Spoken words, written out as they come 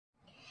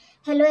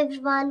Hello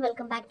everyone,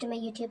 welcome back to my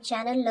YouTube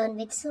channel Learn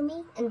with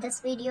Sumi. In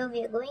this video,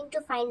 we are going to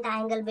find the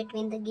angle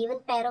between the given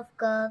pair of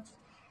curves,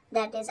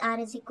 that is r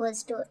is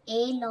equals to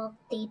a log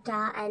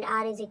theta and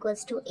r is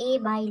equals to a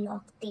by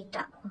log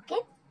theta.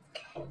 Okay,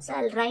 so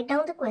I'll write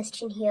down the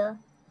question here.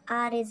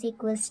 R is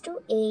equals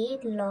to a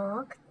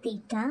log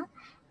theta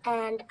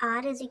and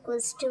r is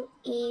equals to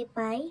a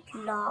by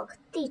log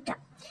theta.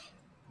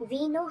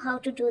 We know how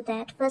to do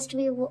that. First,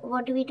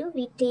 what do?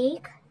 We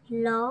take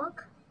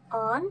log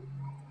on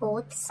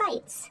both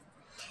sides,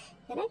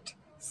 correct?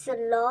 So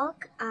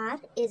log r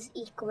is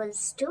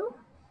equals to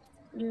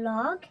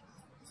log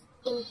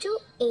into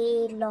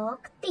a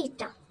log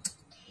theta.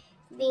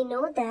 We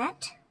know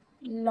that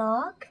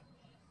log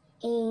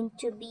a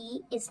into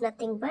b is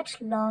nothing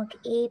but log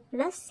a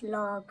plus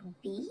log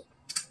b.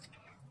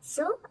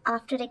 So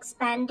after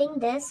expanding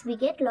this, we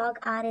get log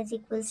r is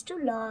equals to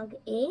log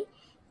a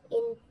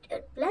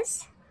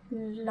plus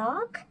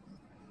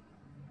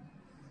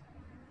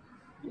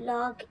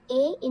log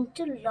a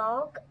into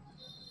log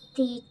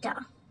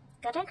theta,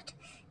 correct?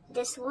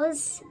 This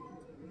was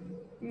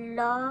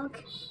log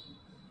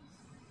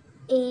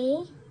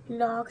a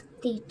log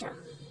theta.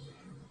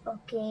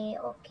 Okay.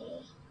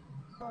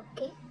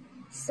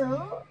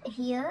 So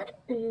here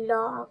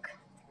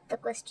the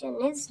question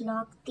is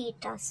log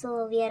theta.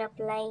 So we are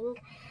applying,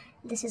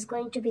 this is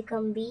going to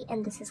become b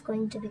and this is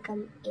going to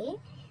become a.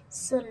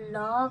 So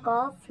log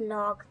of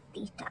log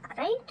theta,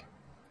 right?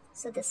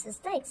 So this is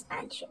the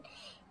expansion.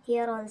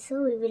 Here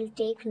also we will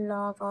take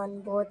log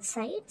on both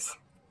sides.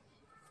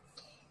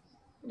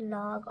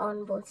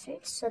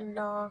 So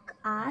log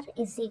r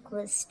is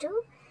equals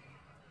to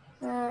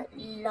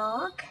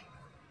log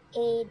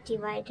a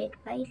divided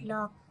by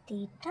log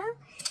theta.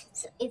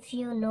 So if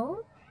you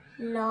know,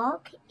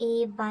 log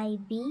a by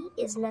b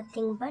is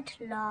nothing but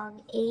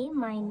log a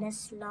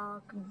minus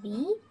log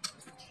b.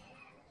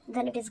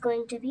 Then it is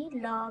going to be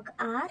log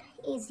r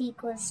is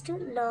equals to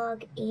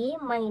log a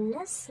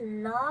minus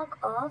log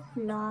of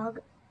log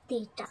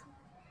theta,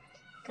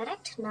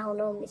 correct? Now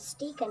no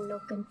mistake and no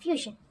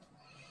confusion.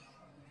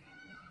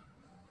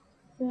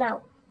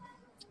 Now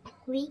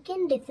we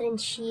can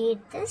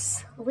differentiate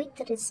this with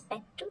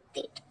respect to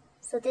theta.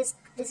 So this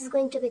is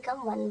going to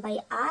become 1 by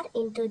r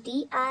into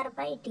dr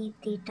by d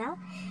theta.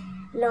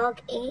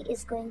 Log a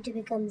is going to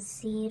become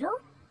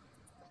 0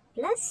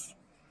 plus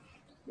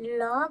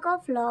log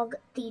of log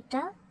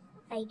theta.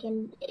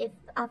 If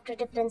after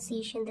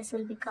differentiation, this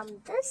will become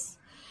this,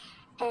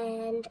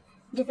 and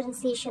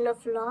differentiation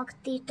of log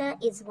theta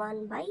is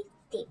 1 by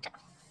theta,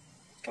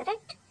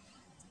 correct?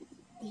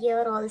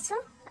 Here also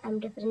I am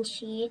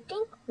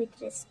differentiating with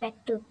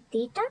respect to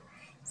theta.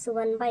 So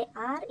 1 by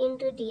r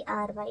into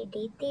dr by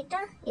d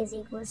theta is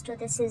equals to,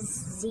 this is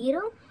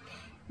 0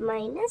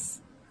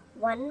 minus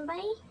 1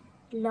 by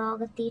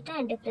log theta,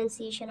 and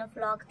differentiation of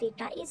log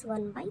theta is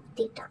 1 by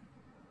theta,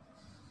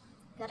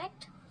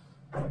 correct?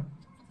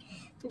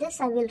 This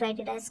I will write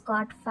it as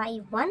cot phi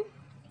 1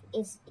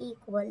 is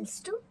equals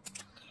to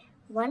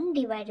 1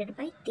 divided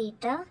by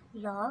theta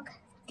log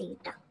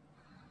theta.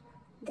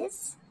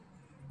 This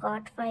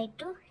cot phi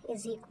 2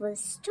 is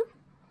equals to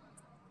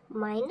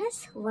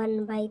minus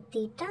 1 by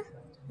theta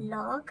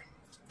log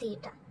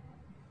theta.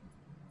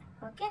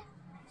 Okay.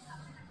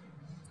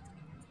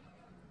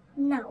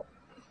 Now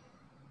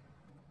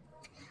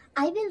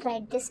I will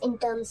write this in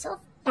terms of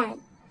tan.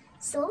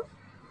 So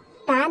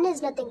tan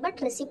is nothing but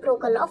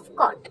reciprocal of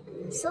cot.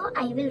 So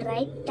I will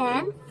write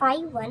tan phi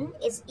 1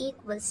 is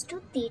equals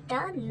to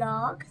theta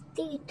log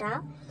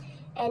theta,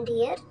 and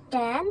here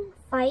tan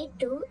phi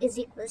 2 is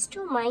equals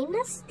to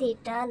minus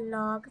theta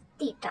log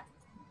theta.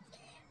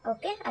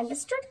 Okay,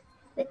 understood?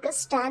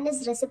 Because tan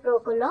is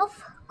reciprocal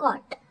of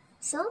cot.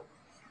 So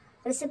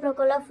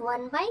reciprocal of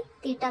 1 by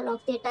theta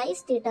log theta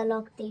is theta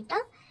log theta,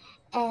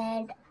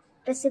 and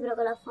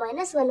reciprocal of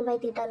minus 1 by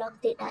theta log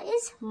theta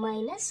is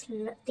minus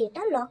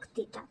theta log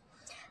theta.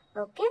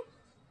 Okay.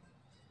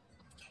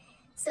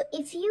 So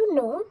if you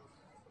know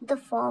the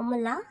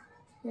formula,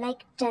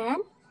 like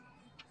tan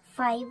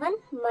phi 1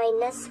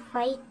 minus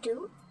phi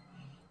 2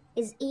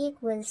 is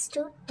equals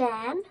to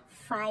tan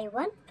phi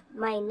 1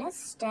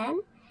 minus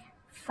tan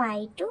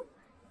phi 2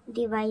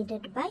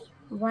 divided by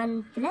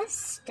 1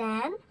 plus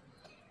tan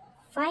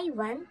phi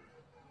 1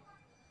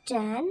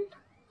 tan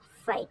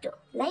phi 2,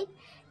 like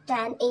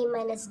tan a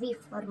minus b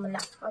formula.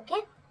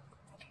 Okay.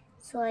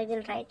 So I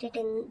will write it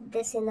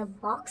in a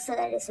box so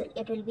that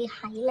it will be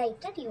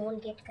highlighted. You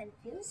won't get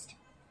confused.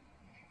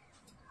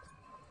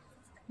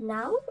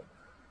 Now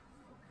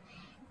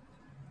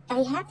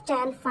I have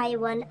tan phi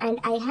 1 and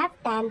I have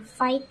tan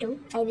phi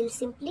 2. I will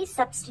simply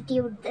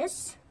substitute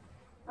this.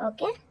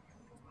 Okay.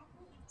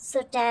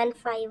 So tan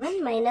phi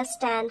 1 minus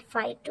tan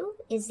phi 2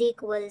 is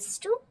equals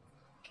to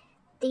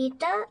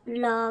theta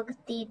log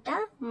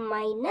theta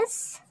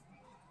minus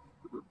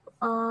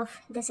of,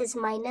 this is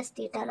minus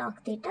theta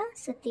log theta.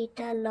 So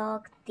theta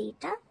log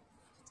theta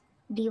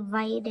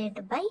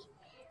divided by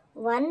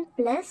 1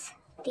 plus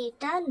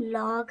theta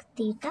log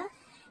theta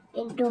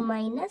into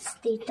minus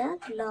theta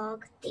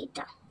log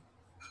theta.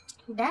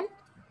 Done.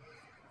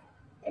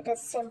 It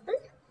is simple.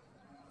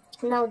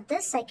 Now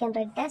this I can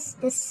write as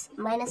this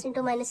minus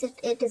into minus,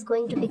 it is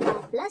going to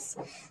become plus.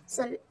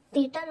 So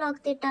theta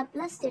log theta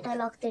plus theta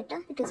log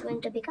theta, it is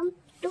going to become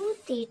 2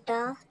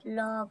 theta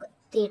log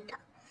theta,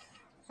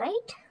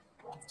 right?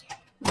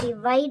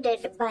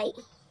 Divided by,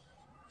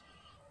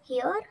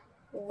 here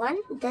 1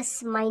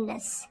 this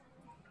minus,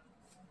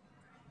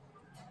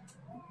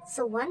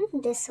 so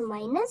 1 this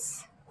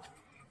minus,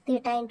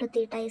 theta into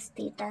theta is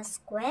theta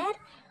square,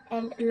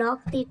 and log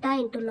theta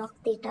into log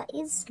theta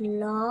is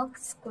log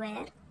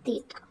square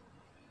theta.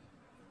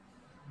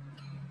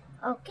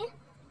 Okay,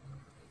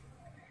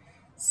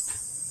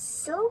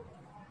 so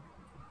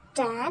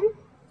tan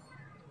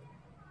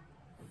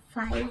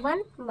phi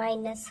 1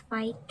 minus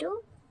phi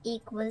 2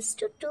 equals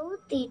to 2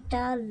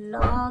 theta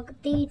log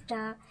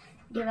theta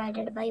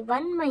divided by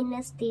 1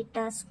 minus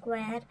theta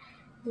square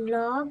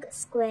log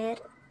square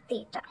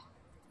theta.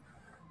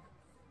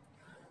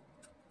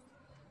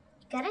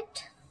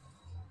 Correct?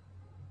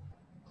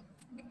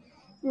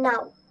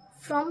 Now,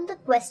 from the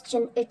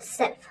question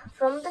itself,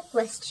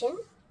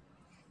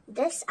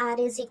 this r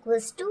is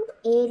equals to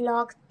a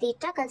log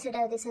theta.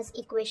 Consider this as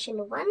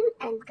equation 1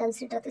 and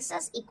consider this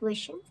as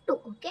equation 2.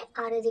 Okay,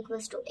 r is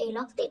equals to a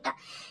log theta.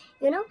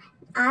 You know,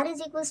 r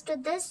is equals to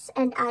this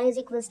and r is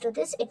equals to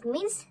this. It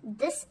means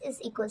this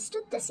is equals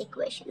to this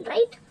equation,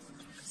 right?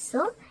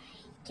 So,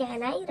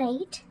 can I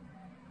write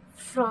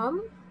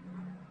from,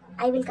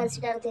 I will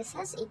consider this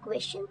as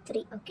equation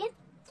 3. Okay,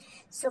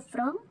 so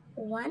from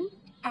 1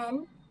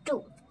 and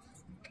 2,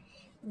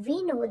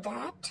 we know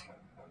that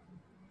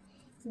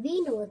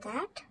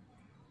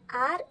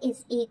r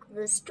is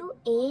equals to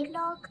a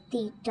log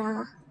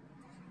theta,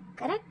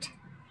 correct,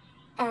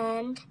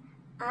 and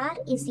r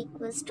is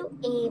equals to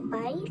a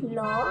by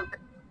log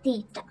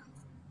theta.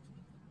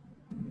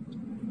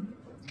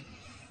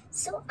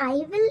 So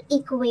I will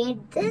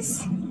equate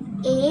this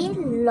a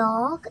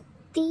log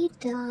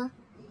theta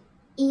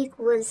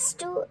equals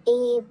to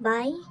a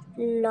by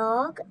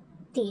log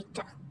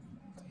theta.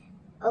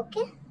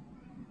 Okay,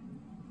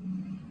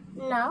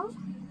 now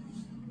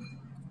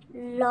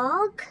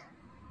log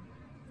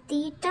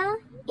theta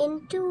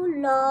into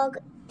log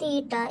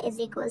theta is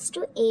equals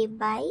to a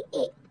by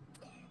a.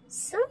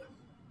 So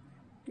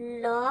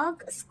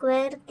log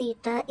square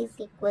theta is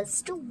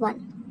equals to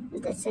 1.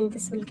 This and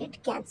this will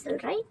get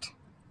cancelled, right?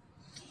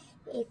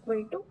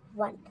 Equal to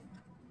 1.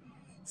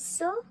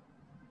 So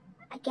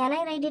can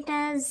I write it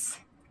as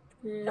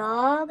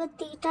log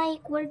theta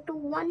equal to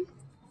 1?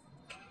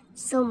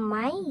 So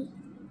my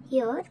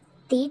here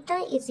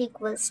theta is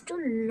equals to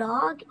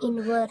log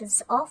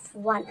inverse of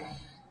 1.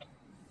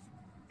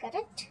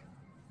 Correct?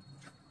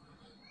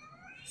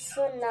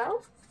 So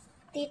now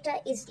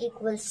theta is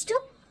equals to,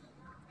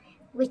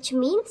 which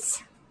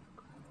means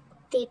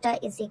theta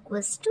is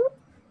equals to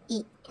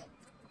E.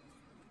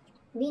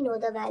 We know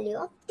the value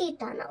of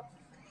theta now.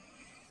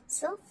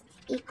 So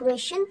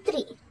equation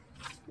 3.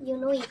 You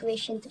know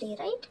equation 3,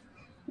 right?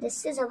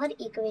 This is our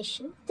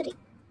equation 3.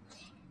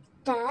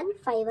 Tan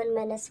phi 1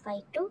 minus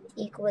phi 2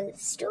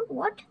 equals to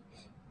what?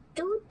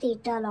 2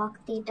 theta log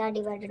theta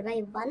divided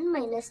by 1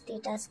 minus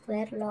theta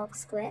square log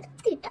square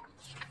theta.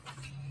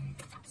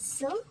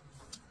 So,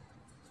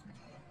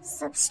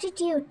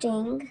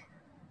 substituting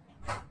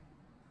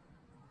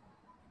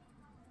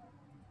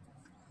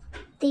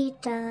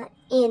theta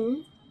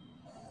in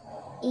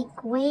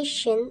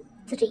equation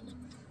 3,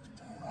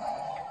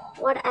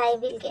 what I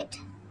will get?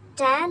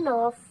 Tan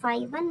of phi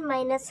 1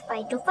 minus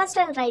phi 2. First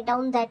I will write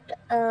down that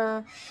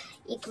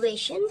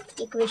equation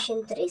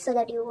 3, so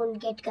that you won't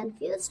get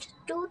confused.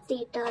 2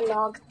 theta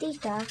log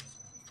theta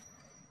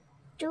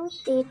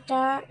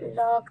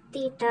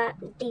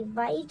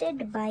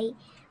divided by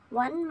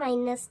 1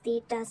 minus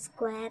theta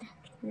square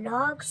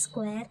log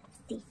square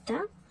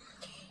theta,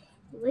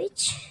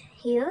 which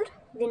here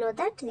we know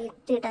that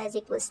theta is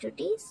equals to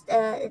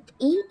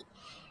E,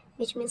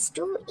 which means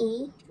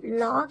 2e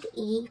log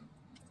E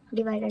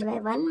divided by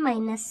 1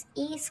 minus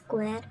E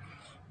square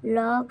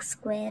log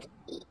square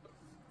E.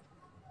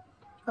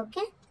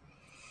 Okay,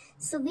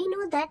 so we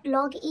know that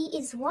log E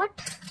is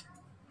what?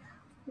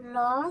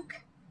 Log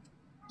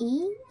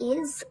E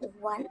is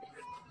 1.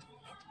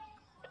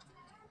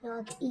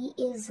 Log E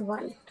is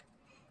 1.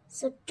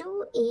 So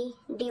 2e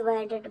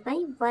divided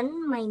by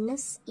 1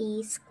 minus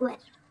E square.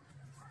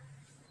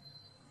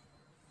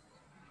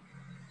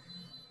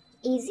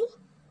 Easy?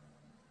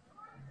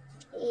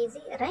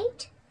 Easy,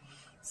 right?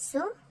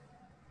 So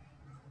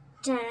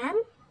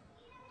tan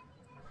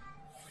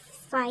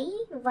phi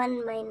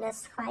 1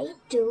 minus phi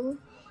 2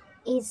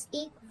 is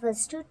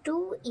equals to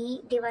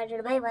 2e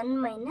divided by 1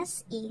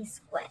 minus E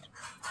square.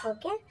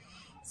 Okay,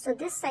 so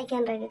this I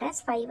can write it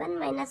as phi 1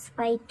 minus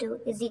phi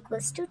 2 is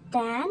equals to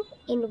tan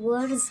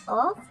inverse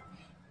of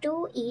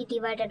 2e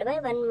divided by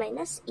 1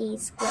 minus E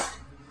square.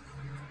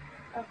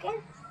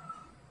 Okay,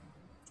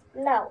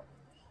 now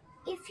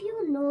if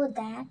you know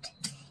that,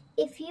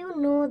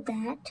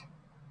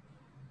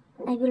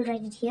 I will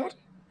write it here,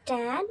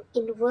 tan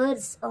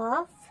inverse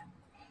of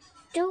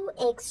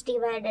 2x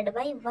divided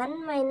by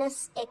 1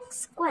 minus x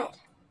square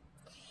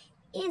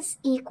is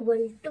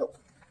equal to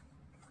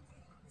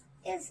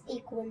is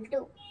equal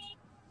to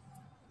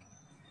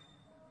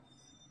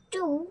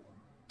 2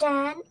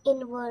 tan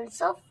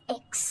inverse of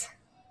x.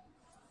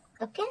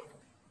 Okay,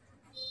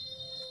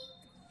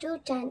 2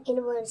 tan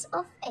inverse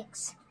of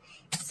x.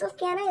 So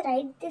can I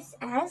write this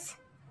as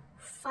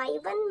phi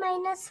 1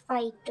 minus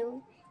phi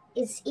 2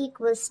 is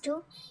equals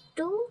to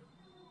 2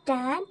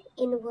 tan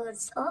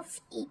inverse of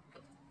e.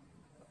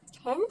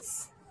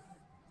 Hence,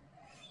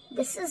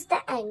 this is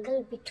the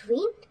angle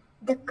between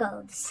the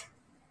curves.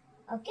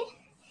 Okay.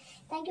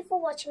 Thank you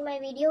for watching my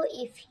video.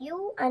 If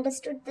you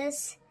understood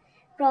this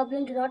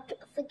problem, do not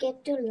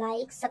forget to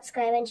like,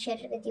 subscribe and share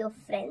it with your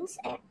friends.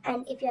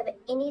 And if you have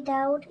any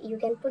doubt, you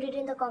can put it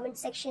in the comment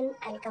section.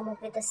 I'll come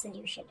up with a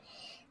solution.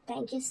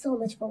 Thank you so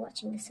much for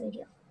watching this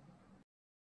video.